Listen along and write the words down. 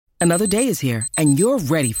Another day is here, and you're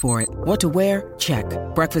ready for it. What to wear? Check.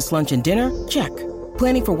 Breakfast, lunch, and dinner? Check.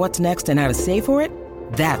 Planning for what's next and how to save for it?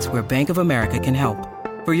 That's where Bank of America can help.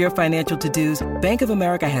 For your financial to-dos, Bank of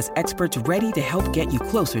America has experts ready to help get you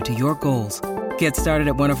closer to your goals. Get started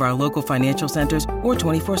at one of our local financial centers or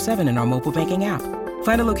 24/7 in our mobile banking app.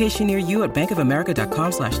 Find a location near you at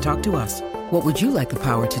bankofamerica.com/talktous. What would you like the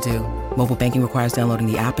power to do? Mobile banking requires downloading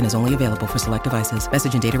the app and is only available for select devices.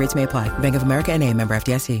 Message and data rates may apply. Bank of America N.A., member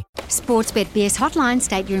FDIC. Sportsbet BS hotline,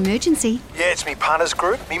 state your emergency. Yeah, it's me punters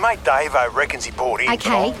group. Me mate Davo reckons he bought in.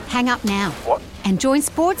 Okay, hang up now. What? And join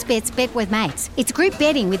Sportsbet's Bet with Mates. It's group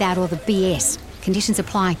betting without all the BS. Conditions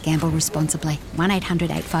apply. Gamble responsibly.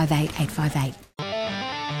 1-800-858-858.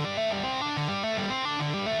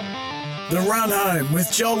 The Run Home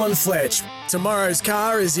with Joel and Fletch. Tomorrow's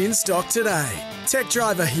car is in stock today. Tech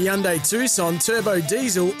driver Hyundai Tucson Turbo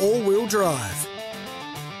Diesel All-Wheel Drive.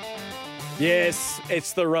 Yes,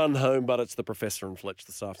 it's the Run Home, but it's the Professor and Fletch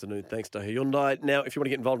this afternoon, thanks to Hyundai. Now, if you want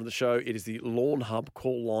to get involved in the show, it is the Lawn Hub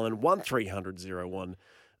call line 1300 01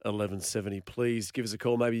 1170. Please give us a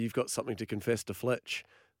call. Maybe you've got something to confess to Fletch.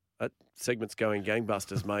 That segment's going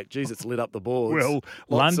gangbusters, mate. Geez, it's lit up the boards. Well,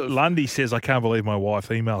 Lundy says, I can't believe my wife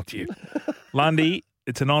emailed you. Lundy,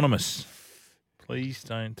 it's anonymous. Please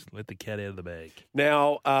don't let the cat out of the bag.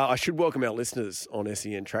 Now, I should welcome our listeners on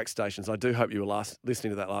SEN track stations. I do hope you were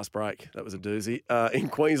listening to that last break. That was a doozy. In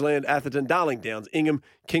Queensland, Atherton, Darling Downs, Ingham,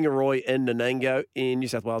 Kingaroy and Nanango. In New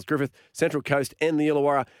South Wales, Griffith, Central Coast and the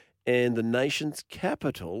Illawarra. And the nation's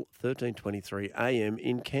capital, 13:23 a.m.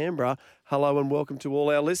 in Canberra. Hello and welcome to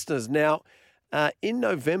all our listeners. Now, in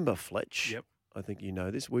November, Fletch, I think you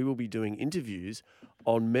know this, we will be doing interviews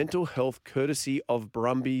on mental health courtesy of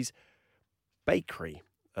Brumby's Bakery.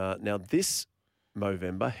 Now, this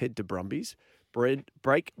Movember, head to Brumby's,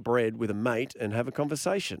 break bread with a mate and have a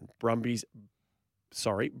conversation. Brumby's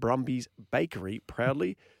Bakery,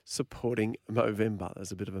 proudly supporting Movember.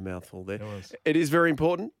 There's a bit of a mouthful there. It is very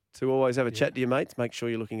important to always have a chat to your mates. Make sure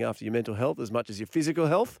you're looking after your mental health as much as your physical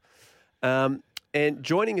health. And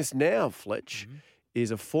joining us now, Fletch,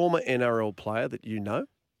 is a former NRL player that you know,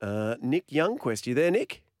 Nick Youngquest. You there,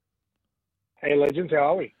 Nick? Hey, legends.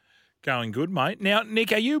 How are we? Going good, mate. Now,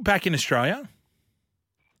 Nick, are you back in Australia?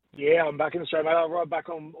 Yeah, I'm back in Australia, mate. I'll ride back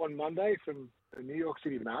on Monday from the New York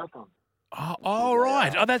City Marathon. Oh,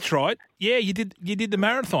 right. Oh, that's right. Yeah, you did the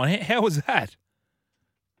marathon. How was that?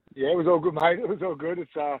 Yeah, it was all good, mate. It was all good. It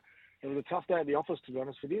was a tough day at the office, to be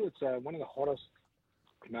honest with you. It's one of the hottest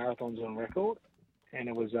marathons on record, and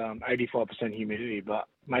it was 85% humidity. But,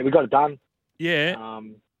 mate, we got it done. Yeah.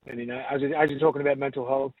 And, you know, as you're talking about mental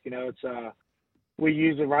health, you know, it's we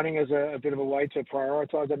use the running as a bit of a way to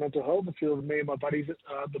prioritise our mental health. A few of me and my buddies that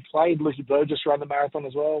played. Lucy Burgess ran the marathon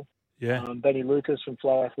as well. Yeah. Benny Lucas from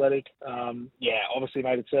Flow Athletic. Obviously,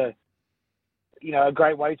 mate, it's a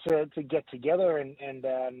great way to get together and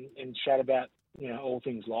chat about, you know, all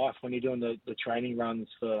things life when you're doing the training runs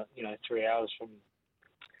for, you know, 3 hours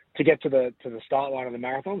to get to the start line of the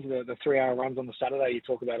marathons. The 3 hour runs on the Saturday, you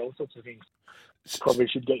talk about all sorts of things. Probably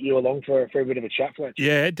should get you along for a bit of a chat, Fletch.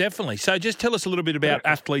 Yeah, definitely. So just tell us a little bit about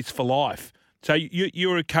Athletes for Life. So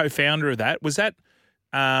you're a co-founder of that. Was that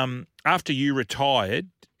after you retired?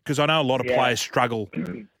 Because I know a lot of players struggle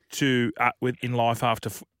to in life after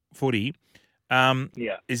footy.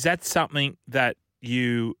 Is that something that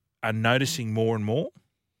you are noticing more and more?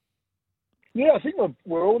 Yeah, I think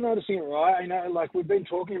we're all noticing it, right? You know, like we've been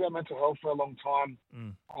talking about mental health for a long time,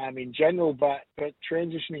 in general, but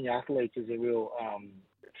transitioning athletes is a real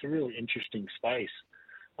interesting space.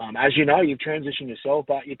 As you know, you've transitioned yourself,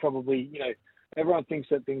 but you probably, you know, everyone thinks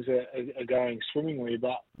that things are going swimmingly,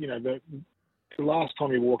 but you know, the last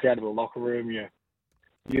time you walk out of the locker room, you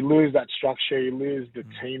lose that structure, you lose the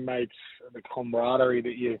teammates, the camaraderie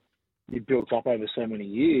that you built up over so many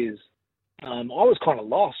years. I was kind of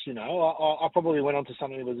lost, you know. I probably went on to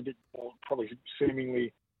something that was a bit more, probably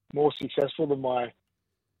seemingly more successful than my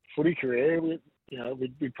footy career. We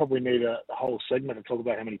probably need a whole segment to talk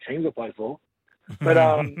about how many teams I played for. But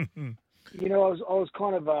you know, I was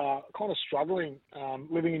kind of struggling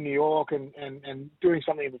living in New York and doing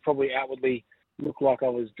something that would probably outwardly look like I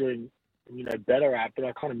was doing, you know, better at, but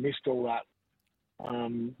I kind of missed all that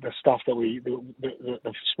the stuff that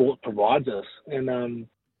the sport provides us, and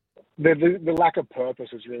the lack of purpose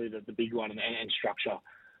is really the big one, and structure.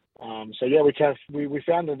 We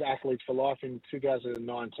founded Athletes for Life in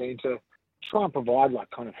 2019 to try and provide like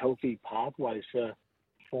kind of healthy pathways for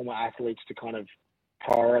former athletes to kind of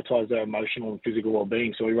prioritise their emotional and physical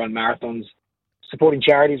well-being. So we run marathons, supporting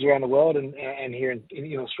charities around the world and here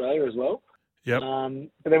in Australia as well. Yep.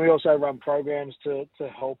 But then we also run programs to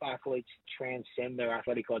help athletes transcend their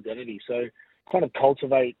athletic identity. So kind of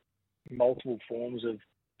cultivate multiple forms of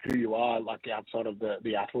who you are, like outside of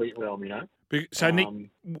the athlete realm, you know? So, Nick,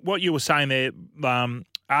 what you were saying there,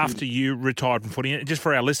 after you retired from footy, just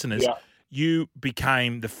for our listeners, you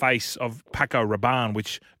became the face of Paco Rabanne,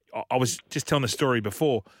 which I was just telling the story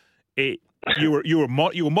before. You were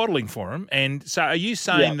modelling for him, and so are you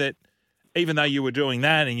saying that even though you were doing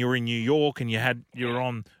that and you were in New York and you were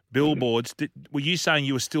on billboards, were you saying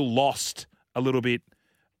you were still lost a little bit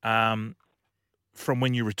from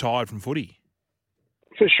when you retired from footy?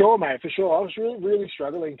 For sure, mate. For sure, I was really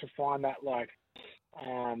struggling to find that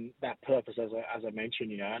that purpose, as I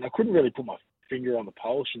mentioned, you know, and I couldn't really put my finger on the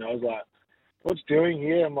pulse. You know, I was like, what's doing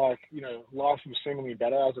here? I'm like, you know, life was seemingly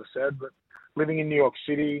better, as I said, but living in New York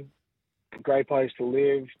City, a great place to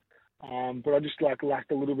live. But I just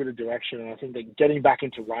lacked a little bit of direction, and I think that getting back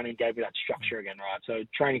into running gave me that structure again, right? So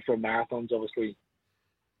training for a marathon's obviously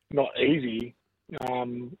not easy,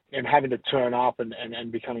 and having to turn up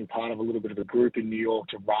and becoming part of a little bit of a group in New York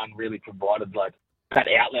to run really provided like that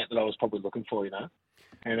outlet that I was probably looking for, you know.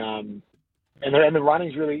 And the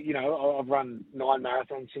running's really, you know, I've run 9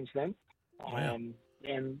 marathons since then,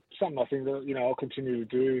 and something I think that, you know, I'll continue to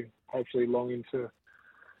do hopefully long into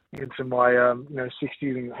my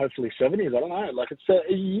 60s and hopefully 70s. I don't know. Like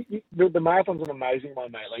the marathon's an amazing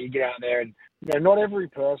one, mate. Like you get out there, and you know, not every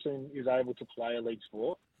person is able to play elite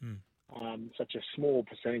sport. Such a small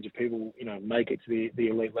percentage of people, you know, make it to the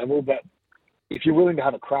elite level. But if you're willing to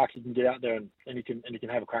have a crack, you can get out there and you can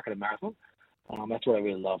have a crack at a marathon. That's what I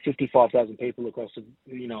really love. 55,000 people across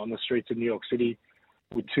on the streets of New York City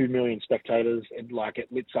with 2 million spectators, and like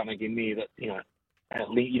it lit something in me that, you know,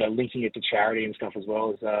 linking it to charity and stuff as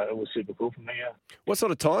well, it was super cool for me. Yeah. What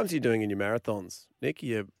sort of times are you doing in your marathons, Nick? Are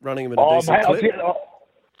you running them at a decent clip?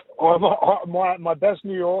 My best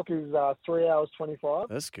New York is 3 hours 25.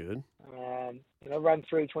 That's good. I ran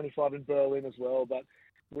 3:25 in Berlin as well, but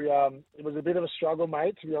it was a bit of a struggle,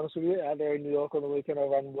 mate. To be honest with you, out there in New York on the weekend, I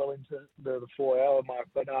ran well into the 4-hour mark.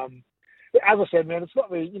 But as I said, man, it's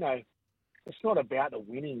not really, you know, it's not about the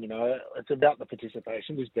winning. You know, it's about the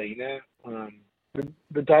participation, just being there.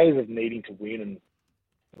 The days of needing to win and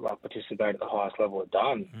like participate at the highest level are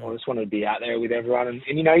done. I just want to be out there with everyone,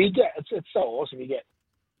 and you know, it's so awesome. You get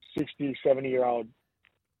 60, 70-year-old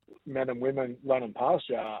men and women running past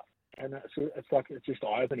you, and it's just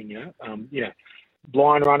eye-opening, you know.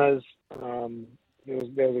 Blind runners. There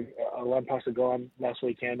was a run past a guy last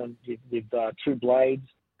weekend with 2 blades,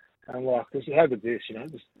 and like, how good this, you know,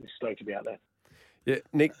 just stoked to be out there. Yeah,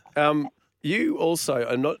 Nick. You also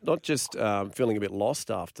are not just feeling a bit lost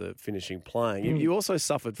after finishing playing. You also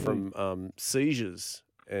suffered from seizures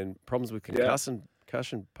and problems with concussion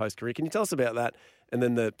post-career. Can you tell us about that? And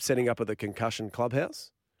then the setting up of the concussion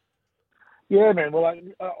clubhouse? Yeah, man. Well,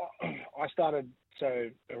 I started, so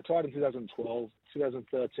I retired in 2012.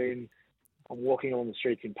 2013, I'm walking along the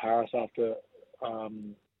streets in Paris after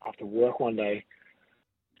work one day,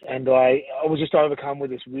 and I was just overcome with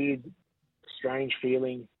this weird, strange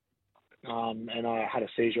feeling, and I had a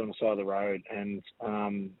seizure on the side of the road, and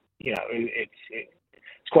you know,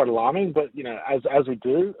 it's quite alarming. But you know, as we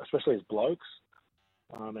do, especially as blokes.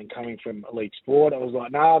 And coming from elite sport, I was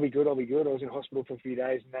like, I'll be good. I was in hospital for a few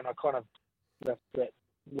days, and then I kind of left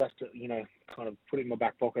it, you know, kind of put it in my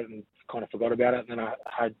back pocket and kind of forgot about it. And then I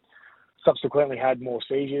had subsequently had more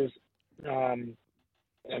seizures. And,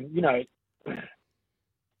 you know,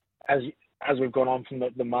 as we've gone on from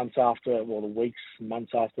the months after, well, the weeks,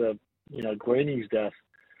 months after, you know, Greeny's death,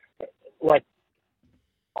 like,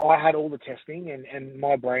 I had all the testing, and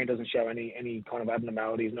my brain doesn't show any kind of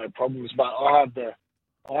abnormalities, no problems, but I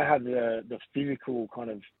had the physical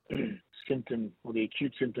kind of symptom, or the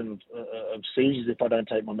acute symptom of seizures if I don't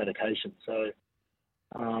take my medication. So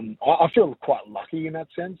I feel quite lucky in that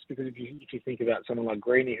sense, because if you think about someone like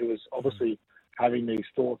Greeny, who was obviously having these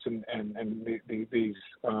thoughts and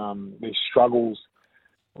these struggles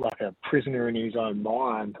like a prisoner in his own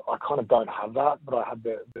mind, I kind of don't have that, but I have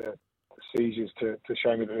the seizures to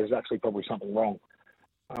show me that there's actually probably something wrong.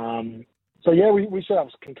 So yeah, we set up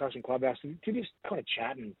Concussion Clubhouse to just kind of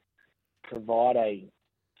chat and provide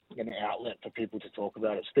an outlet for people to talk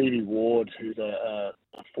about it. Stevie Ward, who's a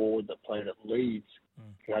forward that played at Leeds,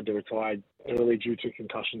 who had to retire early due to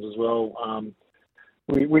concussions as well.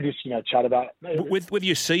 We just, you know, chat about it. With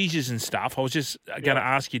your seizures and stuff, I was just going to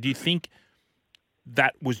ask you, do you think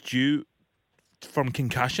that was due from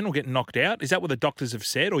concussion or getting knocked out? Is that what the doctors have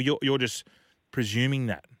said, or you're just presuming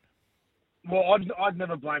that? Well, I'd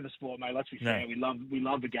never blame the sport, mate. Let's be fair. We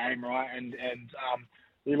love the game, right? And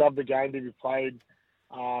we love the game to be played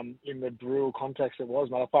in the brutal context it was.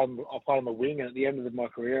 Man, I played on the wing, and at the end of my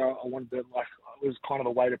career, I wanted to, like, it was kind of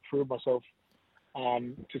a way to prove myself,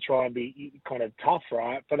 to try and be kind of tough,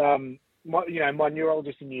 right? But my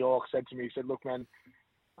neurologist in New York said to me, he said, "Look, man,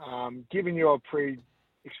 given your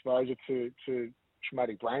pre-exposure to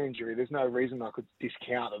traumatic brain injury, there's no reason I could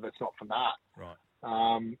discount that it's not from that." Right.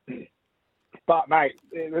 But mate,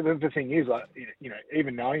 the thing is, like,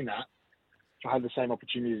 even knowing that, if I had the same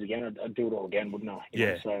opportunities again, I'd do it all again, wouldn't I?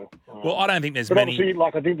 Yeah. So, well, I don't think there's but many. Obviously,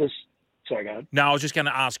 like, I think there's. Sorry, go ahead. No, I was just going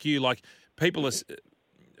to ask you. Like, people are.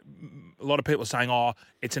 A lot of people are saying, "Oh,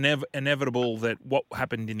 it's inevitable that what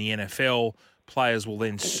happened in the NFL, players will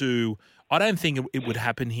then sue." I don't think it would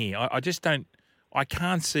happen here. I just don't. I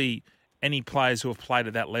can't see any players who have played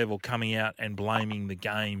at that level coming out and blaming the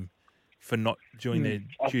game for not doing their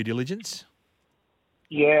due diligence.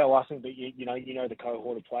 Yeah, well, I think that you know the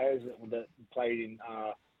cohort of players that played in.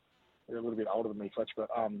 They're a little bit older than me, Fletch, but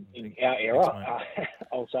in our era,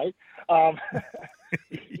 I'll say.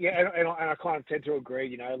 Yeah, and I kind of tend to agree.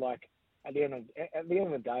 You know, like at the end of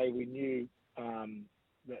the day, we knew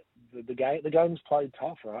that the game's played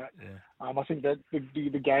tough, right? Yeah. I think that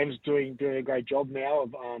the game's doing a great job now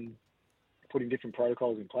of putting different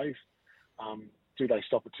protocols in place. Do they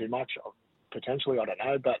stop it too much? Potentially, I don't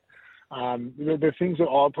know, but. The things that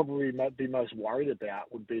I'd probably be most worried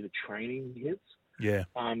about would be the training hits. Yeah.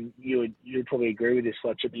 You'd probably agree with this,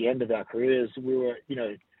 Fletch. At the end of our careers, we were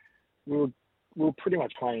pretty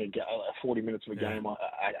much playing 40 minutes of a game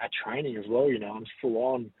at training as well. You know, and full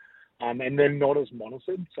on, and then not as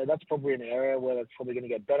monitored. So that's probably an area where that's probably going to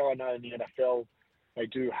get better. I know in the NFL they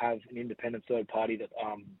do have an independent third party that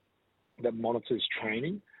monitors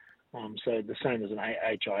training. So the same as an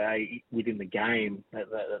HIA within the game,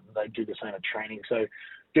 they do the same at training. So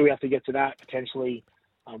do we have to get to that? Potentially.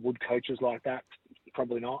 Would coaches like that?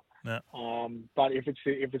 Probably not. No. But if it's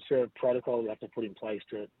a protocol we have to put in place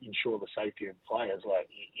to ensure the safety of players, like,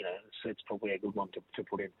 you know, it's probably a good one to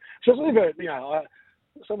put in. Especially if,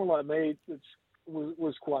 someone like me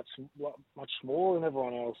was quite much smaller than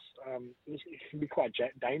everyone else. It can be quite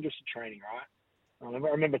dangerous to training, right? I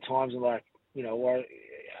remember times where, where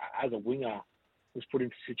as a winger was put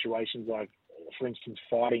into situations like, for instance,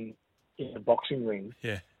 fighting in a boxing ring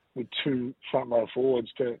with two front row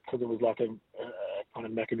forwards because it was like a kind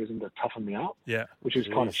of mechanism to toughen me up, which is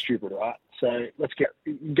kind of stupid, right? So let's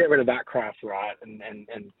get rid of that crap, right? And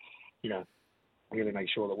really make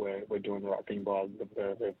sure that we're doing the right thing by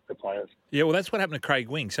the players. Yeah, well, that's what happened to Craig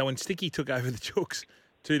Wing. So when Sticky took over the Chooks,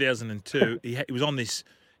 2002,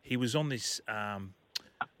 he was on this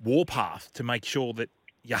warpath to make sure that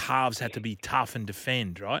your halves had to be tough and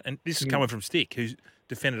defend, right? And this is coming from Stick, who's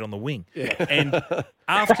defended on the wing. Yeah. And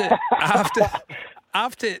after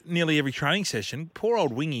nearly every training session, poor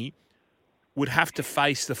old Wingy would have to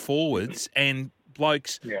face the forwards and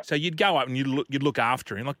blokes. Yeah. So you'd go up and you'd look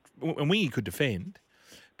after him. Like, and Wingy could defend,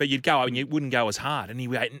 but you'd go up and you wouldn't go as hard. And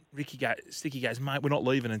Sticky goes, mate, we're not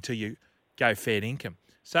leaving until you go fair income.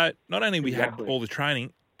 So not only we had all the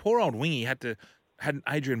training, poor old Wingy had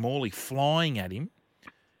Adrian Morley flying at him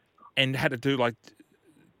and had to do like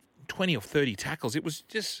 20 or 30 tackles. It was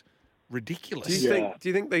just ridiculous. Do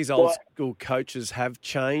you think these old school coaches have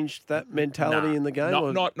changed that mentality in the game?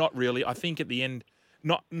 Not really. I think at the end,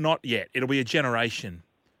 not yet. It'll be a generation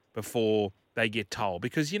before they get told,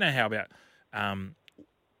 because you know how about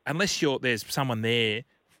unless there's someone there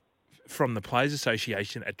from the Players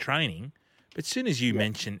Association at training. But as soon as you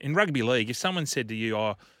mention in rugby league, if someone said to you,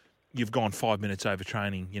 "Oh, you've gone 5 minutes over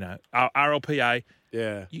training," RLPA.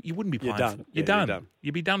 Yeah, you wouldn't be playing. You're done. You're done.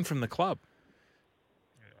 You'd be done from the club.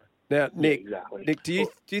 Now, Nick, do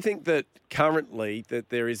you think that currently that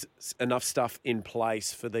there is enough stuff in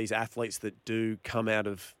place for these athletes that do come out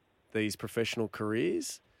of these professional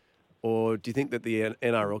careers, or do you think that the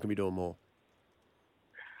NRL can be doing more?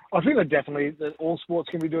 I think that all sports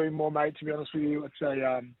can be doing more, mate. To be honest with you, I'd say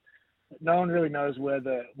no one really knows where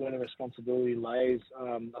the responsibility lays.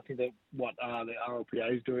 I think that what the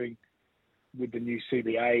RLPA is doing with the new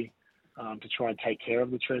CBA to try and take care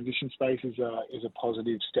of the transition space is a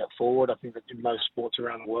positive step forward. I think that in most sports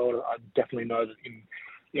around the world, I definitely know that in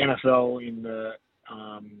the NFL, in the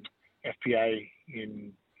FPA,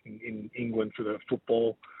 in England for the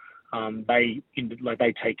football, they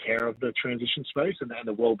take care of the transition space and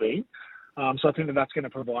the well-being. So I think that that's going to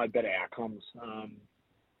provide better outcomes.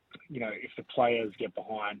 If the players get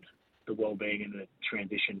behind the well-being and the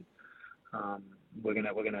transition, we're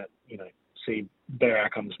gonna see better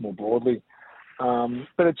outcomes more broadly.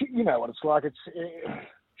 But it's, what it's like. It's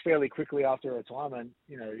fairly quickly after retirement,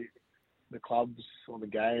 the clubs or the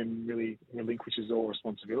game really relinquishes all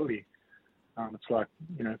responsibility. It's like,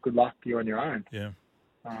 good luck, you're on your own. Yeah.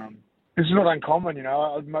 This is not uncommon,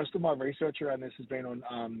 Most of my research around this has been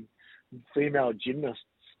on female gymnasts,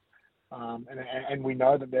 and we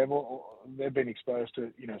know that they've been exposed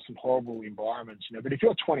to some horrible environments. But if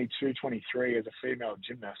you're 22, 23 as a female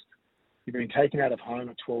gymnast, you've been taken out of home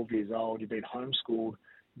at 12 years old, you've been homeschooled,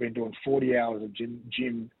 you've been doing 40 hours of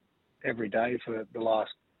gym every day for the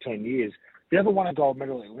last 10 years. If you ever won a gold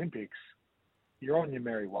medal at the Olympics, you're on your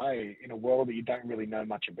merry way in a world that you don't really know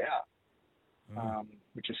much about,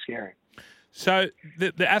 which is scary. So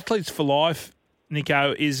the Athletes for Life,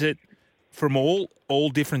 Nico, is it from all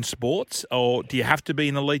different sports, or do you have to be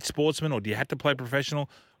an elite sportsman, or do you have to play professional,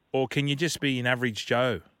 or can you just be an average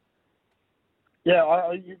Joe?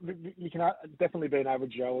 Yeah, you can definitely be an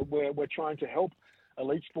average Joe. We're trying to help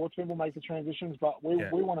elite sportsmen will make the transitions, but we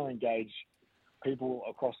want to engage people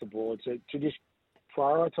across the board to just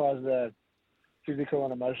prioritise their physical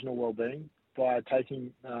and emotional well-being by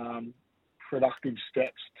taking productive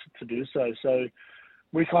steps to do so. So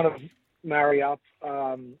we kind of marry up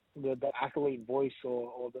the athlete voice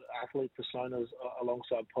or the athlete personas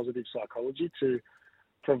alongside positive psychology to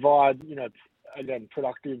provide, again,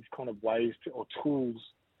 productive kind of ways or tools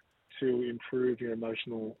to improve your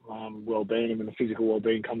emotional well-being, and then the physical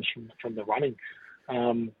well-being comes from the running.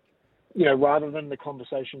 Rather than the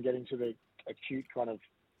conversation getting to the acute kind of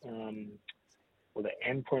or the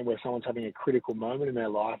end point where someone's having a critical moment in their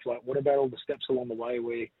life, like what about all the steps along the way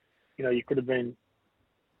where, you could have been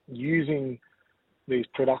using these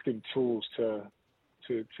productive tools to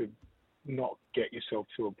not get yourself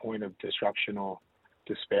to a point of disruption or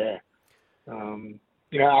despair.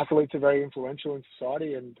 Athletes are very influential in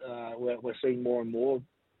society, and we're seeing more and more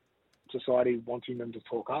society wanting them to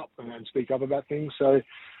talk up and speak up about things. So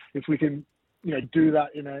if we can, do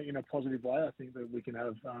that in a positive way, I think that we can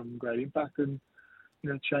have great impact and,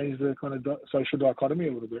 change the kind of social dichotomy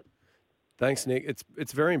a little bit. Thanks, Nick.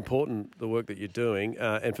 It's very important, the work that you're doing.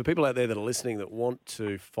 And for people out there that are listening that want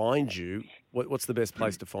to find you, what's the best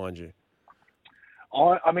place to find you?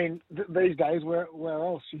 These days, where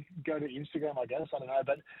else? You can go to Instagram, I guess. I don't know.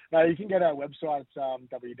 But no, you can go to our website,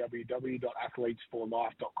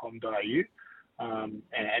 www.athletesforlife.com.au,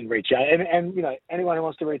 and reach out. And anyone who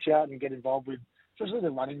wants to reach out and get involved with, especially the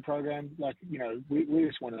running program, we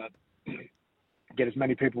just want to get as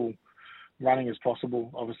many people running as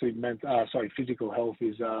possible. Obviously, physical health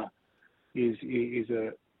is a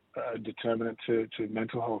determinant to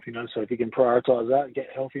mental health. So if you can prioritise that, get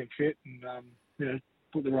healthy and fit, and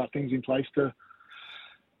put the right things in place to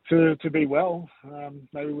be well,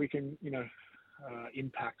 maybe we can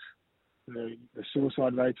impact the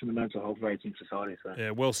suicide rates and the mental health rates in society. So.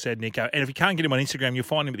 Yeah, well said, Nico. And if you can't get him on Instagram, you'll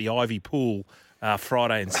find him at the Ivy Pool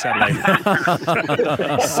Friday and Saturday.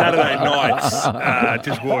 Saturday nights,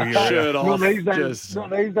 just walking around. Shirt off. Not these days,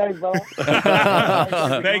 brother.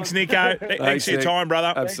 Thanks, Nico. Thanks for your time,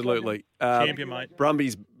 brother. Absolutely. Champion, mate.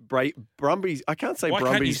 Brumby's, I can't say Why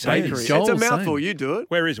can't you Brumby's say it? Bakery. Joel's It's a mouthful. saying. You do it.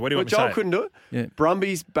 Where is it? What do you want me to Joel say? couldn't do it. Yeah.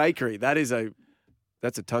 Brumby's Bakery. That's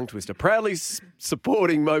a tongue twister. Proudly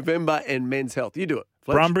supporting Movember and men's health. You do it.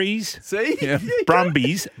 Fletch. Brumby's. See? Yeah.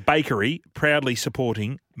 Brumby's Bakery, proudly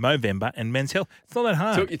supporting Movember and men's health. It's not that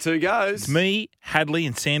hard. Took you 2 goes. It's me, Hadley,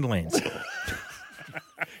 and Sandlands.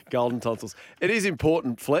 Golden tonsils. It is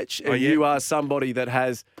important, Fletch, and Oh, yeah. you are somebody that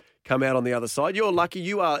has come out on the other side. You're lucky.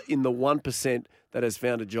 You are in the 1% that has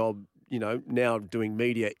found a job, now doing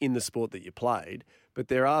media in the sport that you played. But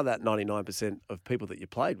there are that 99% of people that you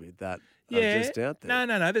played with that are just out there.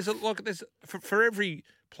 No. There's for every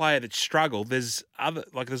player that's struggled, there's a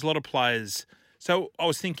lot of players. So I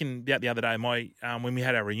was thinking about the other day, when we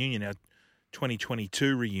had our reunion, our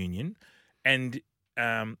 2022 reunion, and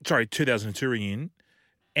 2002 reunion,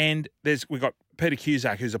 and we've got Peter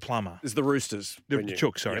Cusack, who's a plumber. It's the Roosters. The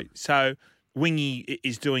Chook, sorry. Yep. So Wingy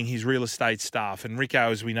is doing his real estate stuff, and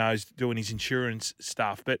Rico, as we know, is doing his insurance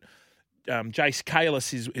stuff. But Jace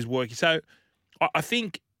Kalis is working. So I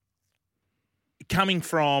think coming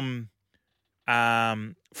from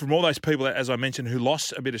all those people, as I mentioned, who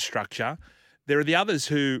lost a bit of structure, there are the others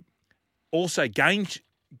who also gained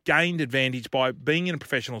advantage by being in a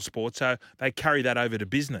professional sport, so they carry that over to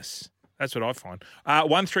business. That's what I find.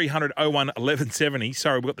 1300 01 1170.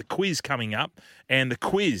 Sorry, we've got the quiz coming up, and the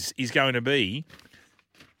quiz is going to be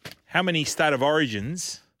how many State of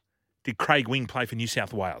Origins did Craig Wing play for New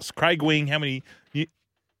South Wales? Craig Wing, how many New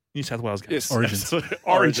South Wales games? Yes, Origins.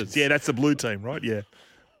 Origins. Yeah, that's the blue team, right? Yeah.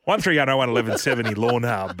 1300 01 1170 Lawn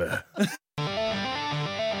Hub.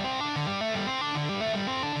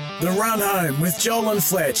 The Run Home with Joel and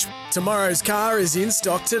Fletch. Tomorrow's car is in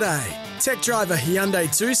stock today. Tech driver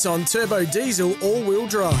Hyundai Tucson Turbo Diesel All-Wheel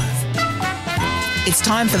Drive. It's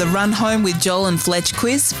time for the Run Home with Joel and Fletch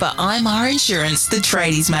quiz for IMAR Insurance, the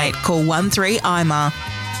tradies mate. Call 13IMAR.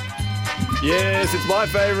 Yes, it's my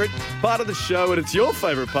favourite part of the show, and it's your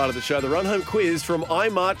favourite part of the show, the Run Home quiz from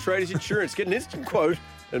IMAR Traders Insurance. Get an instant quote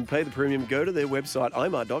and pay the premium. Go to their website,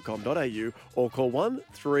 imar.com.au, or call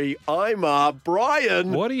 13IMAR.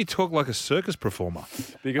 Brian. Why do you talk like a circus performer?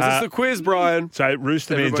 Because it's the quiz, Brian. So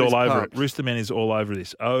Rooster Man's Everybody's all over pumped. it. Rooster Man is all over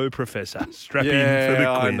this. Oh, Professor, strap in Yeah, for the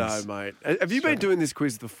I quiz. know, mate. Have you been doing this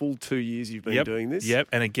quiz the full 2 years you've been doing this? Yep,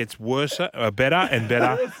 and it gets worse, better and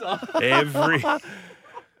better every.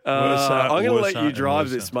 I'm going to let you and drive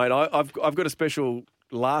worser. this, mate. I've got a special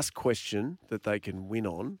last question that they can win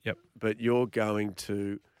on. Yep. But you're going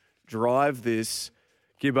to drive this.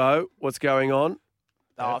 Gibbo, what's going on?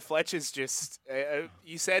 Oh, Fletcher's just,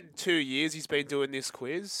 you said 2 years he's been doing this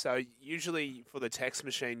quiz. So usually for the text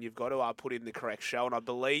machine, you've got to put in the correct show. And I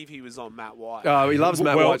believe he was on Matt White. Oh, he loves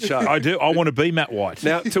Matt White's show. I do. I want to be Matt White.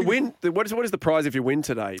 Now, to win, what is the prize if you win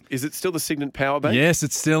today? Is it still the Signet Power Bank? Yes,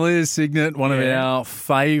 it still is, Signet, one of our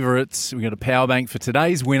favourites. We've got a power bank for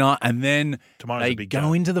today's winner, and then Tomorrow's they a big go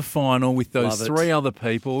game. into the final with those Love it. three other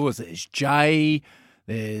people. There's Jay,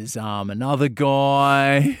 there's another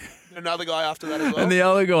guy, Another guy after that as well. and the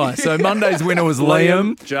other guy. So Monday's winner was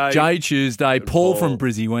Liam, Jay. Tuesday, Paul Paul. from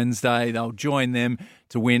Brizzy Wednesday. They'll join them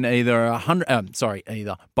to win either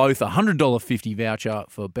both $100.50 voucher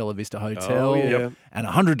for Bella Vista Hotel Oh, yeah. and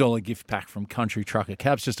a $100 gift pack from Country Trucker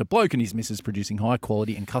Caps. Just a bloke and his missus producing high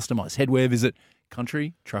quality and customised headwear. Visit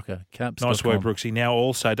countrytruckercaps.com. Nice work, Brooksy. Now,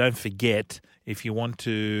 also, don't forget, if you want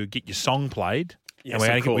to get your song played, Yes,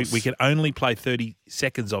 and of course. we can only play 30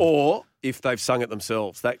 seconds of it. Or if they've sung it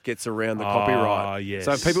themselves, that gets around the copyright. yes.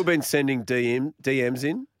 So have people been sending DMs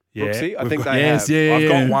in, Brooksy? I we've think got- they Yes, have. yeah. I've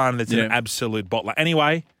got one that's Yeah. an absolute bottler.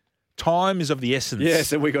 Anyway, time is of the essence.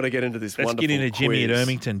 Yes, and we've got to get into this Let's wonderful get into Jimmy quiz. at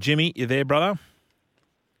Ermington. Jimmy, you there, brother?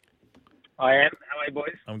 I am. How are you,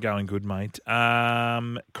 boys? I'm going good, mate.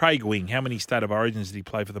 Craig Wing, how many State of Origins did he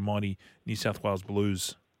play for the mighty New South Wales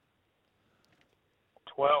Blues?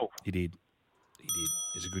 12. He did.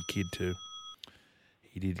 He's a good kid too.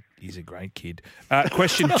 He did. He's a great kid.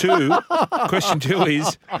 Question two. Question two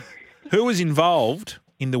is, who was involved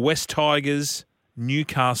in the West Tigers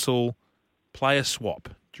Newcastle player swap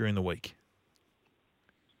during the week?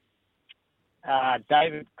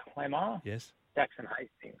 David Clemmer, Yes. Jackson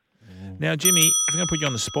Hastings. Now, Jimmy, I'm going to put you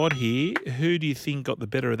on the spot here. Who do you think got the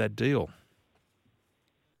better of that deal?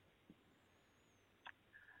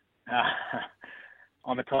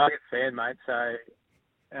 I'm a Tigers fan, mate, so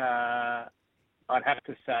I'd have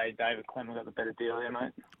to say David Clemmer got the better deal there,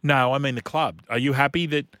 mate. No, I mean the club. Are you happy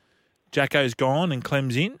that Jacko's gone and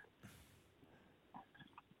Clem's in?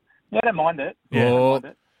 Yeah, I don't mind it. Yeah. I don't mind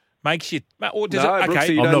it. Makes you, or does No, it? Brooksy,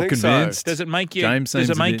 Okay, you I'm don't not think so? convinced. does it make you? James does seems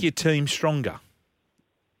it a make bit- your team stronger?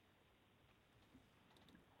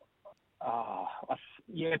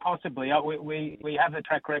 Yeah, possibly. We have a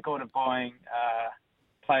track record of buying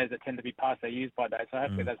players that tend to be past their use by date, so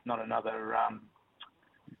hopefully that's not another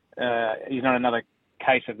he's not another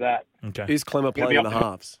case of that. Okay. Is Clemmer playing in the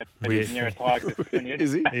halves? Weird. Near a Tigers.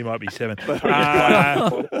 Is he? He might be 7.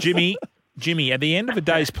 Jimmy, at the end of a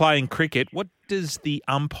day's playing cricket, what does the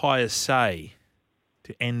umpire say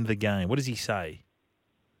to end the game? What does he say?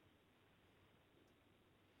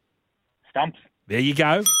 Stumps. There you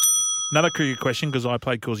go. Another cricket question, because I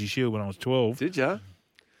played Causey Shield when I was 12. Did you?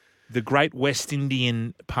 The Great West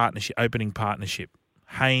Indian Partnership, opening partnership,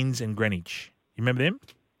 Haynes and Greenwich. You remember them?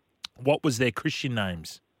 What was their Christian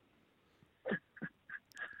names?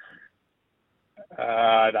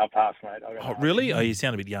 I'll pass, mate. Oh, really? Oh, you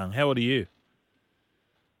sound a bit young. How old are you?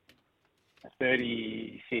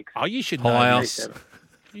 36. Oh, you should know Higher. this.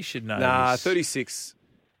 You should know Nah, this. 36.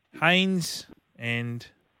 Haynes and...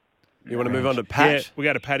 You want to move on to Pat? Yeah, we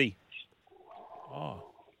go to Paddy. Oh,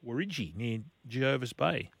 Warridgie near Jervis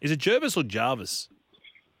Bay. Is it Jervis or Jarvis?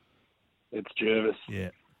 It's Jervis. Yeah.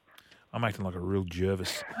 I'm acting like a real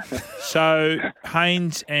Jervis. So,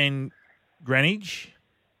 Haynes and Greenwich,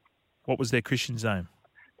 what was their Christian's name?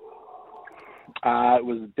 It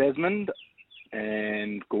was Desmond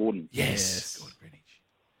and Gordon. Yes. Gordon Greenwich.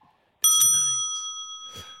 Desmond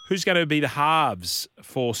Haynes. Who's going to be the halves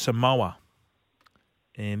for Samoa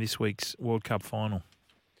in this week's World Cup final?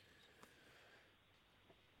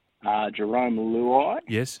 Jerome Luai.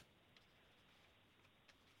 Yes.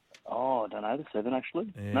 Oh, I don't know. The 7,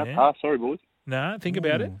 actually. Yeah. No, pass. Sorry, boys. No, think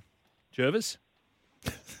about it. Jervis?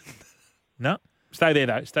 No. Stay there,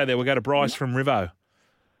 though. Stay there. We'll go to Bryce from Rivo.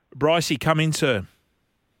 Brycey, come in, sir.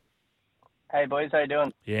 Hey, boys. How you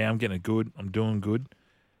doing? Yeah, I'm getting good. I'm doing good.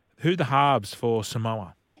 Who are the halves for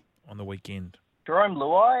Samoa on the weekend? Jerome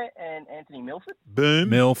Luai and Anthony Milford. Boom.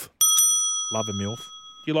 MILF. Love a MILF. Do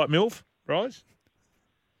you like MILF, Bryce?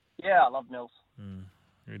 Yeah, I love Mills.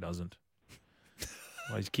 Who doesn't?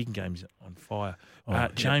 Well, his kicking game's on fire. Oh,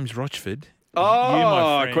 James Rochford. Oh, you,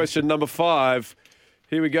 my friend. question number 5.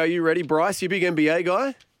 Here we go. You ready, Bryce? You big NBA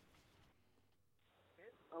guy?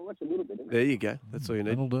 I watch a little bit of it. There you go. That's all you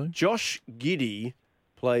need. That'll do. Josh Giddey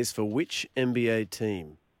plays for which NBA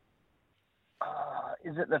team?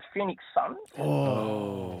 Is it the Phoenix Suns?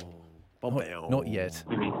 Oh. Not yet.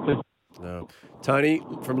 No. Tony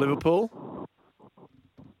from Liverpool?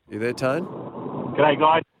 You there, Tone? G'day,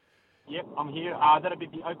 guys. Yep, I'm here. That'll be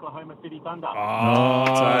the Oklahoma City Thunder. Oh,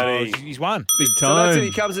 Tony. he's won. Big So that's it. Tone.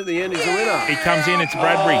 He comes at the end. He's the winner. He comes in. It's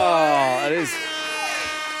Bradbury. Oh, it is.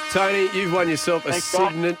 Tony, you've won yourself a Thanks, guys.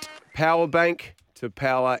 Signet power bank to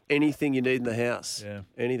power anything you need in the house. Yeah.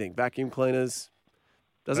 Anything. Vacuum cleaners.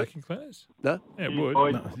 Does it? Vacuum cleaners? No? Yeah, it Cheers, would.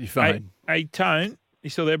 boys. No, you're fine. Hey, Tone, you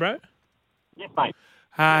still there, bro? Yes, mate.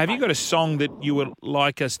 Have you got a song that you would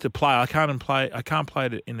like us to play? I can't play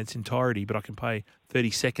it in its entirety, but I can play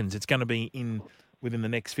 30 seconds. It's going to be within the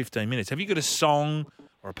next 15 minutes. Have you got a song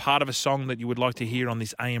or a part of a song that you would like to hear on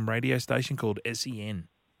this AM radio station called SEN?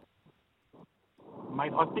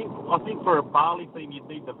 Mate, I think for a Bali theme, you'd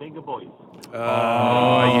need the Venga Boys.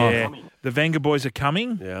 Oh, yeah. Coming. The Venga Boys are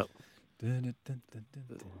coming? Yeah.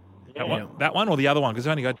 That one or the other one? Because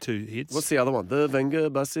I only got 2 hits. What's the other one? The Venga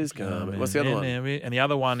bus is coming. What's the other one? And the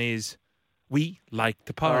other one is We Like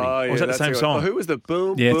to Party. Oh, Or was that the that's same one. song? Oh, who was the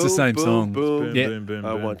boom? Yeah, it's the boom, same boom, song. Boom, Boom, Yeah. boom, boom,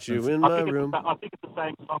 I boom. want you in my room. I think it's the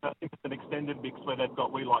same song. I think it's an extended mix where they've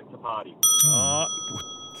got We Like to Party.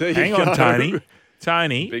 There you Hang on, go. Tony.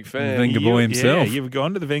 Tony. Big fan. Venga boy himself. Yeah, you've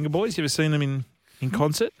gone to the Venga Boys. You ever seen them in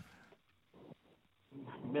concert?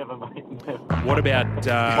 Never, mate. Never. What about...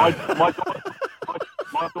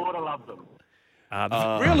 My daughter loves them.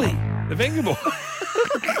 really? The Venga Boys?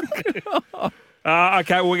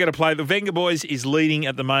 Okay, well, we're going to play. The Venga Boys is leading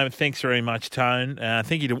at the moment. Thanks very much, Tone.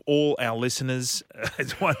 Thank you to all our listeners.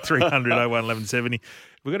 It's 1300 01 1170.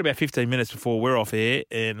 We've got about 15 minutes before we're off air,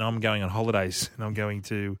 and I'm going on holidays. And I'm going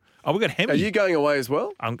to... Oh, we've got Hemi. Are you going away as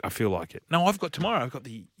well? I feel like it. No, I've got tomorrow. I've got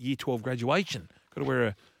the Year 12 graduation. Got to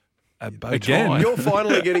wear a bow Again? tie. You're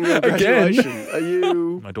finally getting your graduation. Are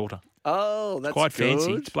you? My daughter. Oh, that's Quite good.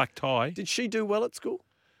 fancy. It's black tie. Did she do well at school?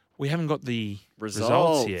 We haven't got the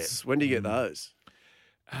results yet. When do you get those?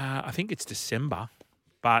 I think it's December,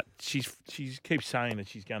 but she keeps saying that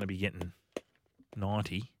she's going to be getting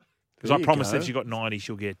 90. Because There I you promised go. if she got 90,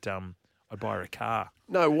 she'll get. I'd buy her a car.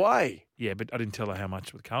 No way. Yeah, but I didn't tell her how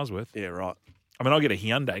much the car's worth. Yeah, right. I mean, I'll get a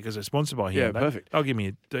Hyundai because they're sponsored by Hyundai. Yeah, perfect. They'll give me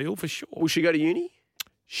a deal for sure. Will she go to uni?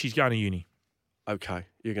 She's going to uni. Okay,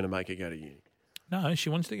 you're going to make her go to uni. No, she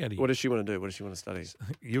wants to go to uni. What does she want to do? What does she want to study?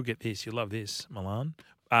 You'll get this. You'll love this, Milan.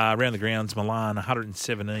 Around the grounds, Milan,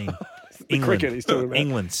 117. England, cricket he's talking about.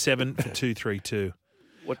 England, 7 for 232.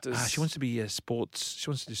 What does She wants to be sports. She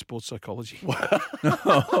wants to do sports psychology.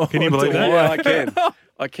 Can you believe that? Yeah,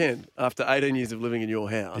 I can. After 18 years of living in your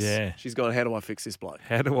house, Yeah. she's gone, how do I fix this bloke?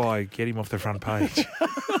 How do I get him off the front page?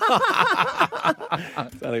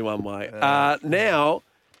 It's only one way. Now,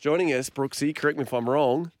 joining us, Brooksy, correct me if I'm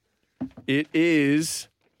wrong, it is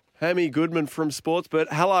Hammy Goodman from Sportsbet.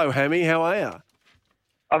 Hello, Hammy. How are you?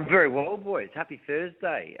 I'm very well, boys. Happy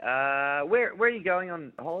Thursday. Where are you going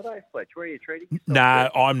on holiday, Fletch? Where are you treating yourself? No,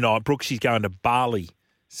 I'm not. Brooksy's going to Bali,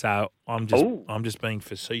 so I'm just being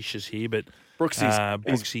facetious here. But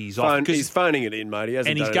Brooksy's off. He's phoning it in, mate. He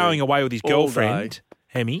hasn't And he's done going it away with his all girlfriend, day.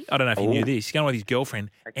 Hemi. I don't know if you knew this. He's going with his girlfriend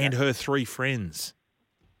and her 3 friends.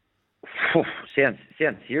 Sounds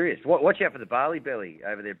serious. Watch out for the barley belly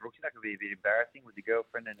over there, Brooksy. That could be a bit embarrassing with your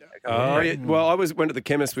girlfriend and a couple of friends. Well, I went to the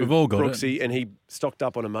chemist with We've all got Brooksy, and he stocked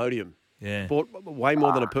up on Imodium. Yeah. Bought way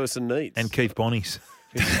more than a person needs. And Keith Bonnie's.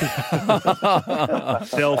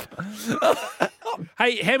 Self.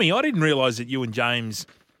 Hey, Hemi, I didn't realise that you and James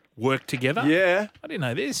worked together. Yeah. I didn't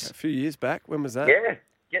know this. A few years back. When was that? Yeah.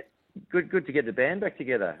 Good to get the band back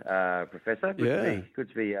together, Professor. Good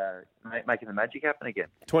to be making the magic happen again.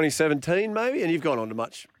 2017, maybe, and you've gone on to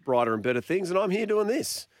much brighter and better things, and I'm here doing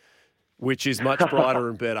this, which is much brighter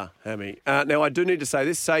and better, Hammy. Now, I do need to say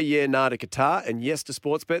this. Say yeah, nah to Qatar, and yes to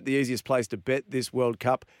Sportsbet, the easiest place to bet this World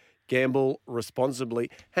Cup. Gamble responsibly.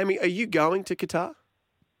 Hammy, are you going to Qatar?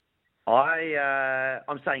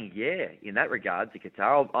 I'm saying yeah in that regard to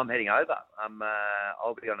Qatar. I'm heading over.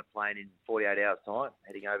 I'll be on a plane in 48 hours' time,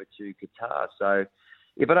 heading over to Qatar. So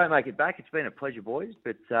if I don't make it back, it's been a pleasure, boys.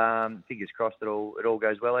 But fingers crossed it all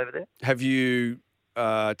goes well over there. Have you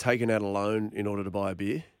taken out a loan in order to buy a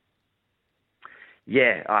beer?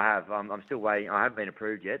 Yeah, I have. I'm still waiting. I haven't been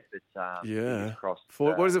approved yet, but fingers crossed.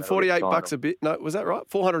 What is it? that'll get $48 signed a beer? No, was that right?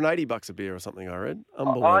 $480 a beer or something. I read.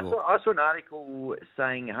 Unbelievable. I saw an article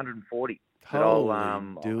saying 140. But Holy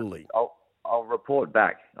dooly. I'll report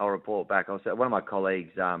back. I'll say one of my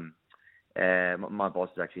colleagues. My boss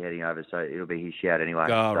is actually heading over, so it'll be his shout anyway.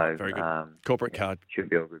 Oh, so, right, very good. Corporate card. Should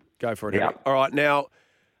be all good. Go for it. Yeah. Henry. All right, now,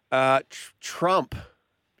 Trump,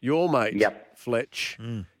 your mate, Fletch,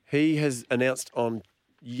 he has announced on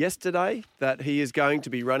yesterday that he is going to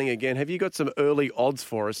be running again. Have you got some early odds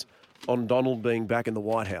for us on Donald being back in the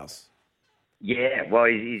White House? Yeah, well,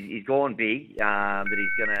 he's gone big, but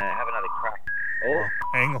he's going to have another crack. Oh,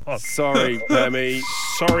 hang on. Sorry, Hammy.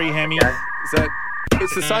 Sorry, Hammy. Okay. Is that?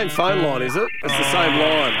 It's the same phone line, is it? It's the same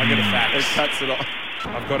line. I get a fax. It cuts it off.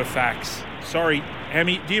 I've got a fax. Sorry,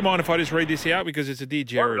 Hammy. Do you mind if I just read this out because it's a Dear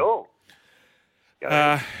Jared? Not at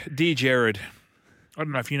all. Dear Jared, I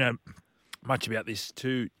don't know if you know much about this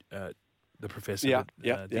too, the professor.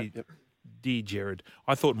 Yeah. Dear Jared,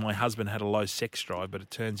 I thought my husband had a low sex drive, but it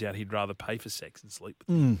turns out he'd rather pay for sex than sleep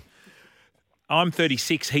with me. I'm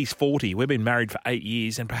 36, he's 40. We've been married for 8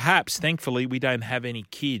 years, and perhaps, thankfully, we don't have any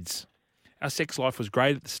kids. Our sex life was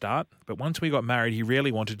great at the start, but once we got married, he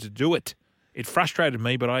really wanted to do it. It frustrated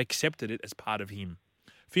me, but I accepted it as part of him.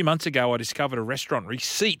 A few months ago, I discovered a restaurant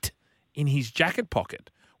receipt in his jacket pocket.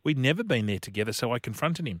 We'd never been there together, so I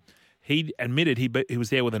confronted him. He admitted he was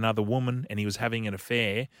there with another woman and he was having an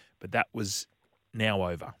affair, but that was now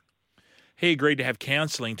over. He agreed to have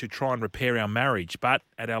counselling to try and repair our marriage, but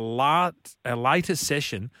at our latest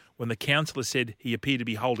session, when the counsellor said he appeared to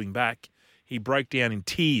be holding back, he broke down in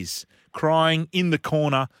tears, crying in the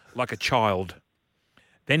corner like a child.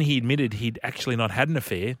 Then he admitted he'd actually not had an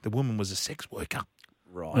affair. The woman was a sex worker.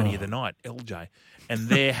 Right. Only the night, LJ. And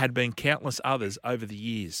there had been countless others over the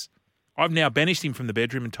years. I've now banished him from the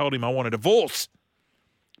bedroom and told him I want a divorce.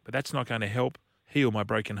 But that's not going to help heal my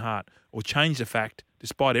broken heart or change the fact,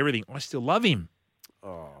 despite everything, I still love him.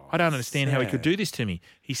 I don't understand how he could do this to me.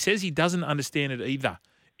 He says he doesn't understand it either.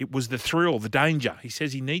 It was the thrill, the danger. He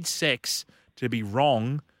says he needs sex to be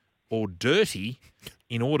wrong or dirty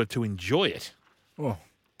in order to enjoy it. Oh.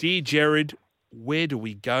 Dear Jared, where do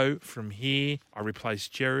we go from here? I replace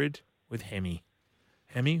Jared with Hemi.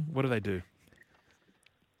 Hemi, what do they do?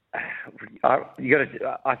 I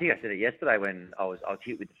think I said it yesterday when I was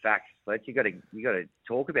hit with the facts. But you got to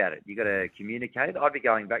talk about it. You got to communicate. I'd be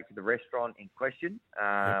going back to the restaurant in question,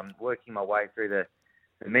 working my way through the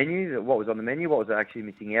menu. What was on the menu? What was I actually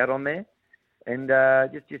missing out on there? And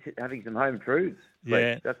just having some home truths.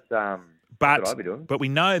 Yeah, that's what I'd be doing. But we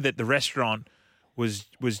know that the restaurant was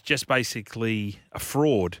just basically a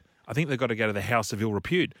fraud. I think they've got to go to the House of Ill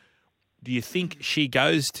Repute. Do you think she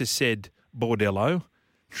goes to said bordello,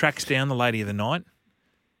 tracks down the lady of the night,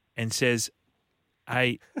 and says,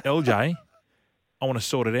 "Hey, LJ, I want to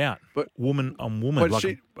sort it out, but woman on woman, like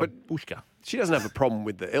a bushka." She doesn't have a problem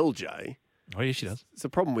with the LJ. Oh, yeah, she does. It's a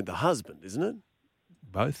problem with the husband, isn't it?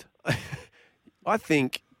 Both. I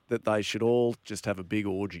think that they should all just have a big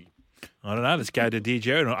orgy. I don't know. Let's go to Dear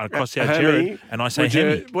Jared. I cross out Jared, and I say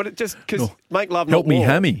Hemi. Just because make love, help not me, war.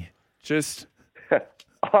 Hammy. Just.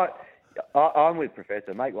 I'm with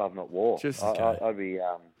Professor. Make love, not war. I'd be.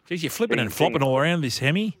 Geez, you're flipping and flopping all around this,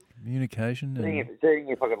 Hemi. Communication. Seeing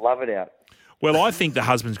if I could love it out. Well, I think the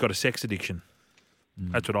husband's got a sex addiction.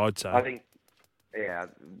 That's what I'd say. I think,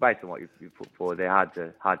 based on what you put forward, they're hard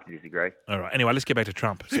to disagree. All right. Anyway, let's get back to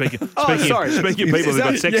Trump. Speaking of people Is who've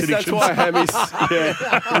got that- sex yes, addictions. That's why Hammy's.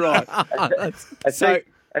 Right.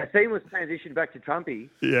 A seamless transition back to Trumpy.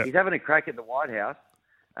 Yeah. He's having a crack at the White House,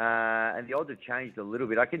 and the odds have changed a little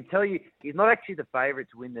bit. I can tell you, he's not actually the favourite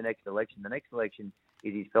to win the next election. The next election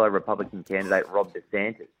is his fellow Republican candidate, Rob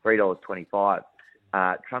DeSantis, $3.25.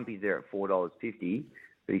 Trumpy's there at $4.50,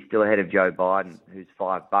 but he's still ahead of Joe Biden, who's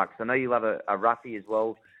 $5. I know you love a roughie as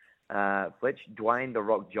well, Fletch. Dwayne "The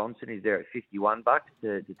Rock" Johnson is there at $51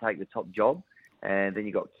 to take the top job, and then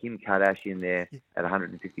you got Kim Kardashian there at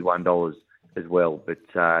 $151 as well. But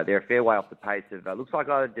they're a fair way off the pace of looks like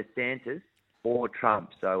either DeSantis or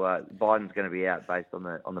Trump. So Biden's going to be out based on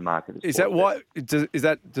the market. Is that why? Do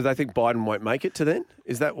they think Biden won't make it to then?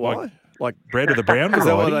 Is that why? Like bread of the brown Is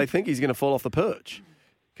that why variety? they think he's going to fall off the perch?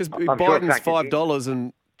 Because I'm sure Biden's it factors in. $5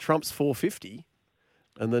 and Trump's $4.50,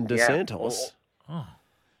 and then DeSantis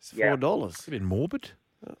it's $4. It's a bit morbid.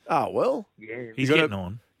 Oh well, He's gotta- getting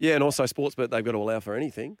on. Yeah, and also Sportsbet, they've got to allow for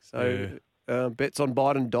anything. So bets on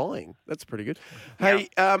Biden dying. That's pretty good. Hey,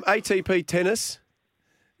 ATP tennis,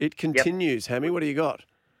 it continues. Hammy, what do you got?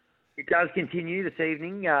 It does continue this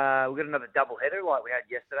evening. We've got another double header like we had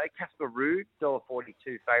yesterday. Casper Ruud, $1.42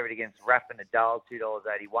 favourite against Rafa Nadal,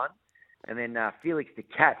 $2.81. And then Felix the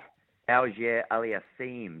Cat, Algier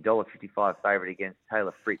Aliassim, $1.55 favourite against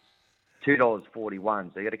Taylor Fritz,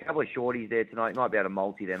 $2.41. So you got a couple of shorties there tonight. You might be able to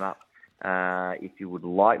multi them up if you would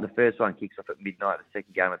like. The first one kicks off at midnight. The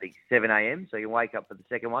second game, I think, 7 a.m. So you can wake up for the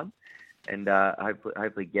second one and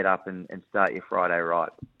hopefully get up and start your Friday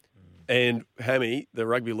right. And, Hammy, the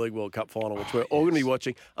Rugby League World Cup final, which we're all going to be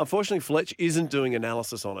watching. Unfortunately, Fletch isn't doing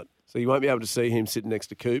analysis on it, so you won't be able to see him sitting next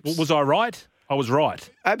to Coops. Well, was I right? I was right.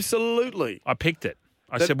 Absolutely. I picked it.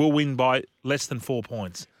 I said we'll win by less than 4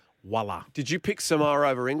 points. Voila. Did you pick Samoa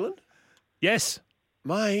over England? Yes.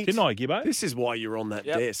 Mate. Didn't I, Gibbo? This is why you're on that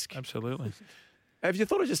desk. Absolutely. Have you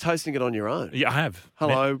thought of just hosting it on your own? Yeah, I have.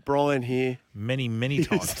 Hello, Brian here. Many, many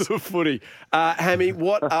times. It's the footy. Hammy,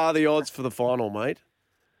 what are the odds for the final, mate?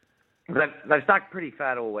 They've stuck pretty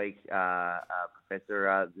fat all week,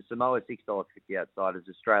 Professor. The Samoa $6.50 outsiders,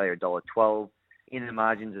 Australia $1.12. In the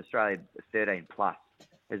margins, Australia 13 plus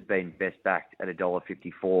has been best backed at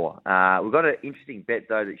 $1.54. We've got an interesting bet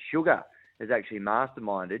though that Sugar has actually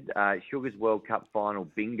masterminded. Sugar's World Cup final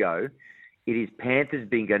bingo. It is Panthers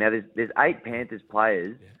bingo. Now there's 8 Panthers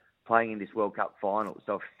players playing in this World Cup final.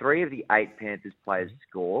 So if 3 of the 8 Panthers players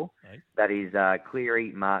score, that is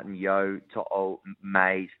Cleary, Martin, Yeo, To'o,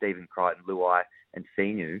 May, Stephen Crichton, Luai, and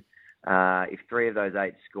Sinu. If 3 of those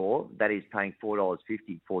 8 score, that is paying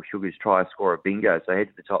 $4.50 for Sugar's try score a bingo. So head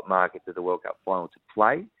to the top market to the World Cup final to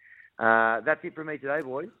play. That's it from me today,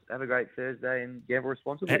 boys. Have a great Thursday and gamble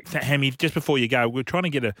responsibly. Hammy, just before you go, we're trying to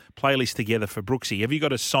get a playlist together for Brooksy. Have you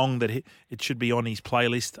got a song that it should be on his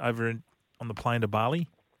playlist over on the plane to Bali?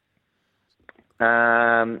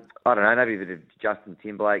 I don't know, maybe a bit of Justin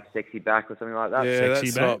Timberlake, Sexy Back or something like that. Yeah, Sexy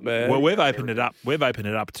that's Back. not bad. Well, we've opened it up. We've opened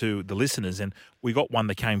it up to the listeners, and we got one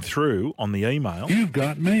that came through on the email. You've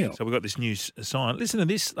got mail. So we got this new sign. Listen to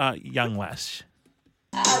this, young lass.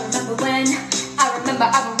 I remember when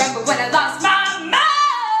I lost my mind.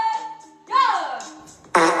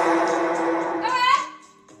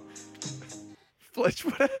 Fletch,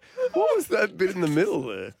 what was that bit in the middle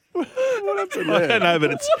there? What happened there? I don't know,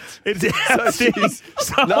 but it's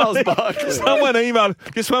Niles Barkley. Someone emailed.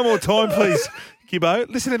 Just one more time, please, Gibbo.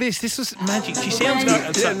 Listen to this. This was magic. She sounds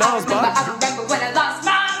good. Yeah, Niles Barkley. I remember when I lost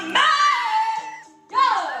my mind.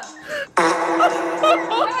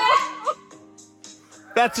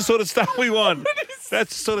 That's the sort of stuff we want. That's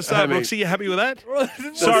the sort of stuff. Brooksy, you happy with that?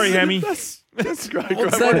 Sorry, Hammy. That's great.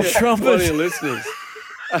 What's great. that, a trumpet? One of your listeners.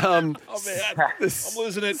 I'm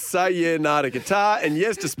losing it. Say yeah, nah to guitar, and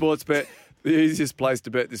yes to Sportsbet, the easiest place to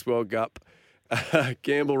bet this World Cup.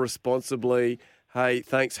 Gamble responsibly. Hey,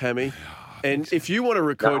 thanks, Hammy. And if you want to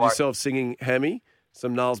record yourself singing Hammy,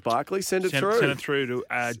 some Niles Barkley, send it through. Send it through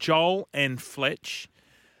to Joel and Fletch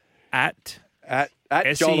at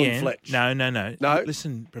Joel and Fletch. No. No.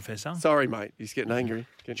 Listen, Professor. Sorry, mate. He's getting angry.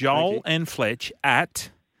 Joel and Fletch at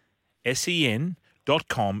sen.com.au.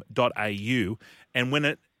 And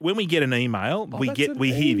when we get an email, we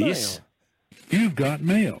hear this. You've got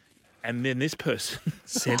mail. And then this person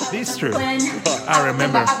sent this through. I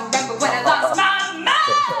remember when I lost my mind.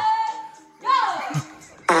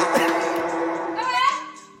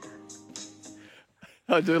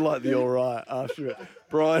 I do like the all right after it.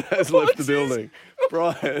 Brian has left the building.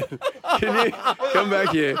 Brian, can you come back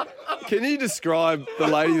here? Can you describe the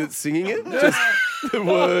lady that's singing it? Just the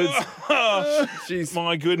words. Jeez.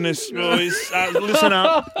 My goodness, boys. Listen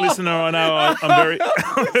up. I know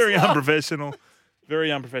I'm very unprofessional.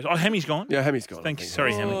 Very unprofessional. Oh, Hammy's gone. Yeah, Hammy's gone. Thank you.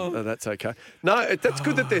 Sorry, Hammy. No, that's okay. No, that's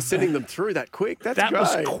good that they're sending them through that quick. That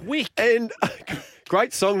was quick. And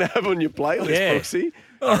great song to have on your playlist, Brooksy.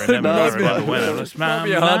 I remember when I was might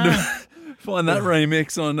be hard to find that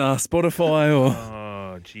remix on Spotify or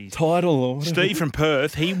Tidal or whatever. Steve from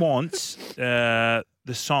Perth, he wants the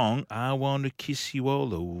song "I Want to Kiss You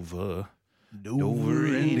All Over, Over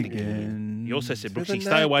and Again." He also said, "Brooksy,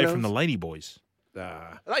 stay away from the Ladyboys."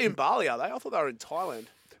 Are they in Bali, are they? I thought they were in Thailand.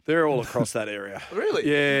 They're all across that area. Really?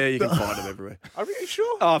 Yeah, you can find them everywhere. Are you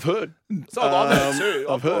sure? Oh, I've heard. So I'm there too.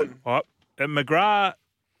 I've heard. All right.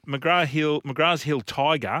 McGrath's Hill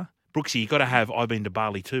Tiger. Brooksy, you got to have "I've Been to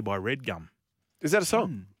Bali Too" by Red Gum. Is that a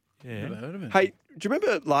song? Yeah. Never heard of it. Hey, do you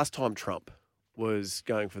remember last time Trump was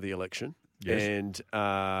going for the election? Yes. And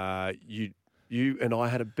you and I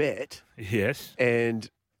had a bet. Yes. And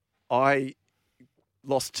I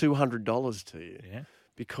lost $200 to you. Yeah.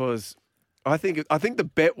 Because I think the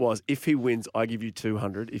bet was if he wins, I give you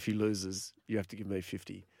 $200. If he loses, you have to give me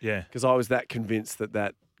 $50. Yeah. Because I was that convinced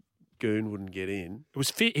that goon wouldn't get in. It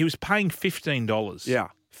was he was paying $15. Yeah.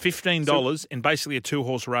 $15 in basically a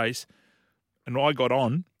 2-horse race, and I got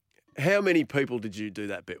on. How many people did you do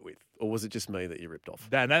that bet with? Or was it just me that you ripped off?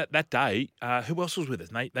 That day, who else was with us?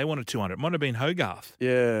 They wanted 200. It might have been Hogarth.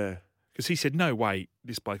 Yeah. Because he said, no way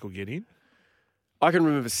this bloke will get in. I can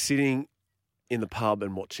remember sitting in the pub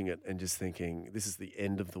and watching it and just thinking, this is the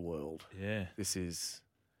end of the world. Yeah. That's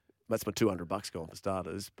my $200 gone for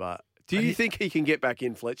starters. But do you think he can get back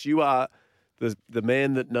in, Fletch? You are the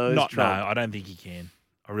man that knows Trump. No, I don't think he can.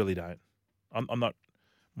 I really don't. I'm not.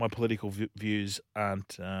 My political views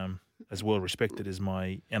aren't as well respected as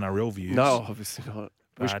my NRL views. No, obviously not.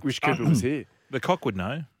 Wish Cooper was here. The cock would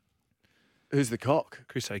know. Who's the cock?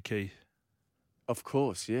 Chris O'Keefe. Of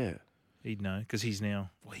course, yeah. He'd know because he's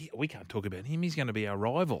now. Well, we can't talk about him. He's going to be our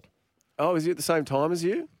rival. Oh, is he at the same time as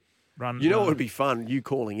you? You know what would be fun? You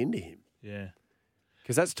calling into him. Yeah.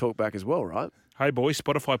 Because that's talkback as well, right? Hey, boys,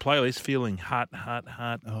 Spotify playlist, feeling hot.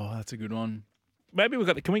 Oh, that's a good one. Maybe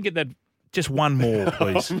can we get that? Just one more,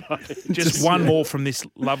 please. Just one more from this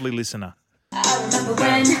lovely listener.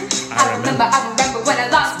 I remember when I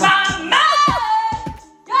lost my mind.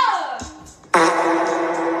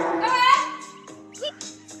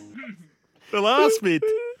 The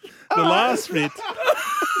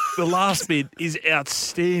last bit is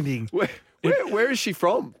outstanding. Where is she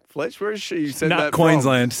from, Fletch? Where is she?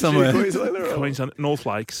 Queensland, somewhere. Queensland, North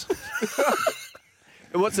Lakes.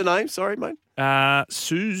 And what's her name? Sorry, mate.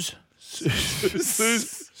 Suzanne.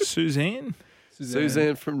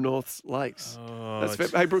 Suzanne from North Lakes. Oh, That's fair.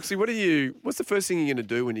 Hey, Brooksy, what's the first thing you're going to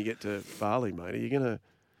do when you get to Bali, mate? Are you going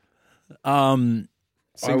to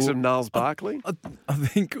sing some Niles Barkley? I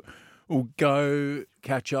think we'll go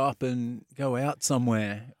catch up and go out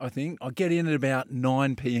somewhere. I think I'll get in at about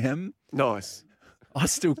 9 p.m. Nice. I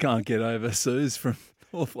still can't get over Suze from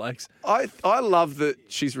North Lakes. I love that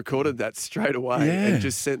she's recorded that straight away and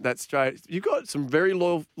just sent that straight. You've got some very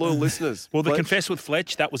loyal listeners. Well, the Fletch. Confess with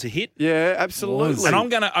Fletch, that was a hit. Yeah, absolutely. And I'm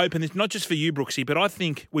going to open this, not just for you, Brooksy, but I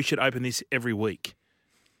think we should open this every week,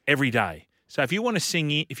 every day. So if you want to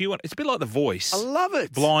sing, it's a bit like The Voice. I love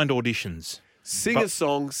it. Blind auditions. Sing a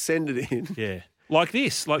song, send it in. Yeah. Like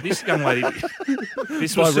this young lady.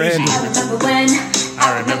 This By was Susie. Randy.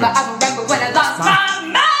 I remember when I lost my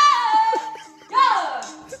mind.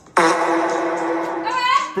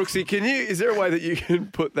 Brooksy, is there a way that you can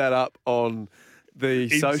put that up on the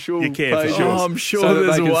social you can, for pages? sure. Oh, I'm sure so that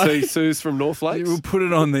there's they a can way. see Suze from North Lakes. We'll put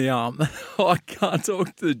it on the I can't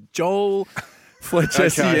talk to Joel Fletch Okay.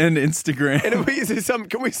 SEN Instagram. And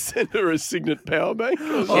can we send her a Signet power bank?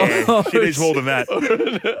 Yeah, she needs more than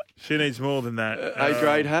that. She needs more than that.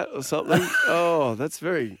 A-grade hat or something? Oh, that's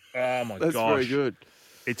very... Oh, my That's gosh. very good.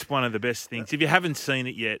 It's one of the best things. If you haven't seen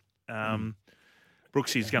it yet,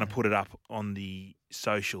 Brooksy's going to put it up on the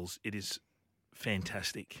socials. It is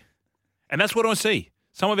fantastic. And that's what I see.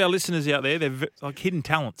 Some of our listeners out there, they're like hidden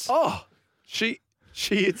talents. Oh, she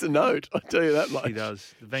hits a note, I tell you that much. She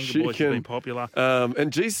does. The Venga Boys have been popular.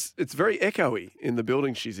 And geez, it's very echoey in the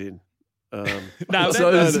building she's in. No, I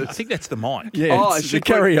think that's the mic. Yeah, it's the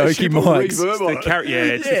karaoke mics. It's the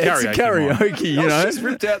karaoke, you know. She's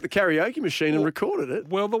ripped out the karaoke machine and recorded it.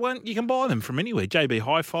 Well, the one you can buy them from anywhere. JB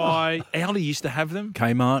Hi-Fi. Aldi used to have them.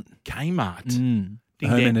 Kmart. Ding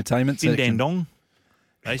Home Dang- entertainment Ding section. Dang Dong.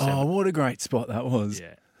 They used to have Oh, what a great spot that was.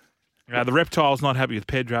 Yeah. The Reptile's not happy with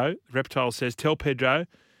Pedro. The Reptile says, tell Pedro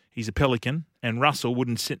he's a pelican and Russell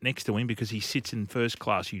wouldn't sit next to him because he sits in first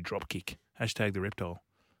class, you dropkick. Hashtag the Reptile.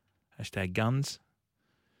 Hashtag guns.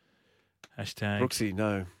 Hashtag... Brooksy,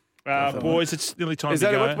 no. Boys, it's nearly time Is to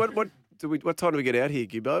that go. what time do we get out here,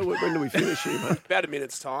 Gibbo? When do we finish here, mate? About a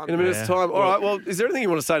minute's time. In a minute's time. All right, well, is there anything you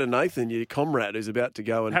want to say to Nathan, your comrade who's about to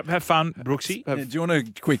go and... Have fun, Brooksy. Yeah, do you want a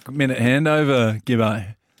quick minute handover,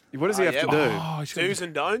 Gibbo? What does he have to do? Do's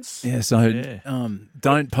and don'ts. Yeah, so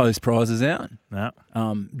don't post prizes out. No.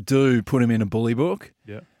 Do put them in a bully book.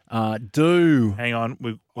 Yeah. Do... Hang on,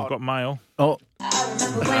 we've got mail. Oh.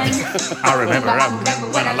 I remember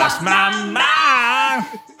when I lost my mind.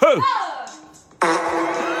 Who?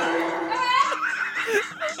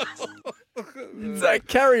 It's that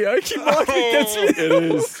karaoke mic that gets me. It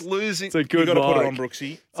is. Losing. It's a good You've got to put it mic. on,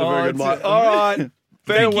 Brooksy. It's a very good mic. All right.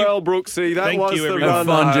 Farewell, Brooksy. That Thank was you, the everyone. run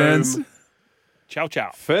Fun, home. gents. Ciao,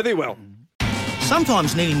 ciao. Fare thee well.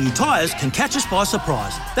 Sometimes needing new tyres can catch us by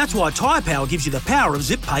surprise. That's why Tyre Power gives you the power of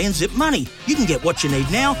Zip Pay and Zip Money. You can get what you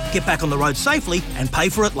need now, get back on the road safely and pay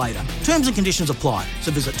for it later. Terms and conditions apply.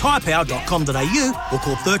 So visit tyrepower.com.au or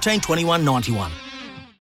call 13 21 91.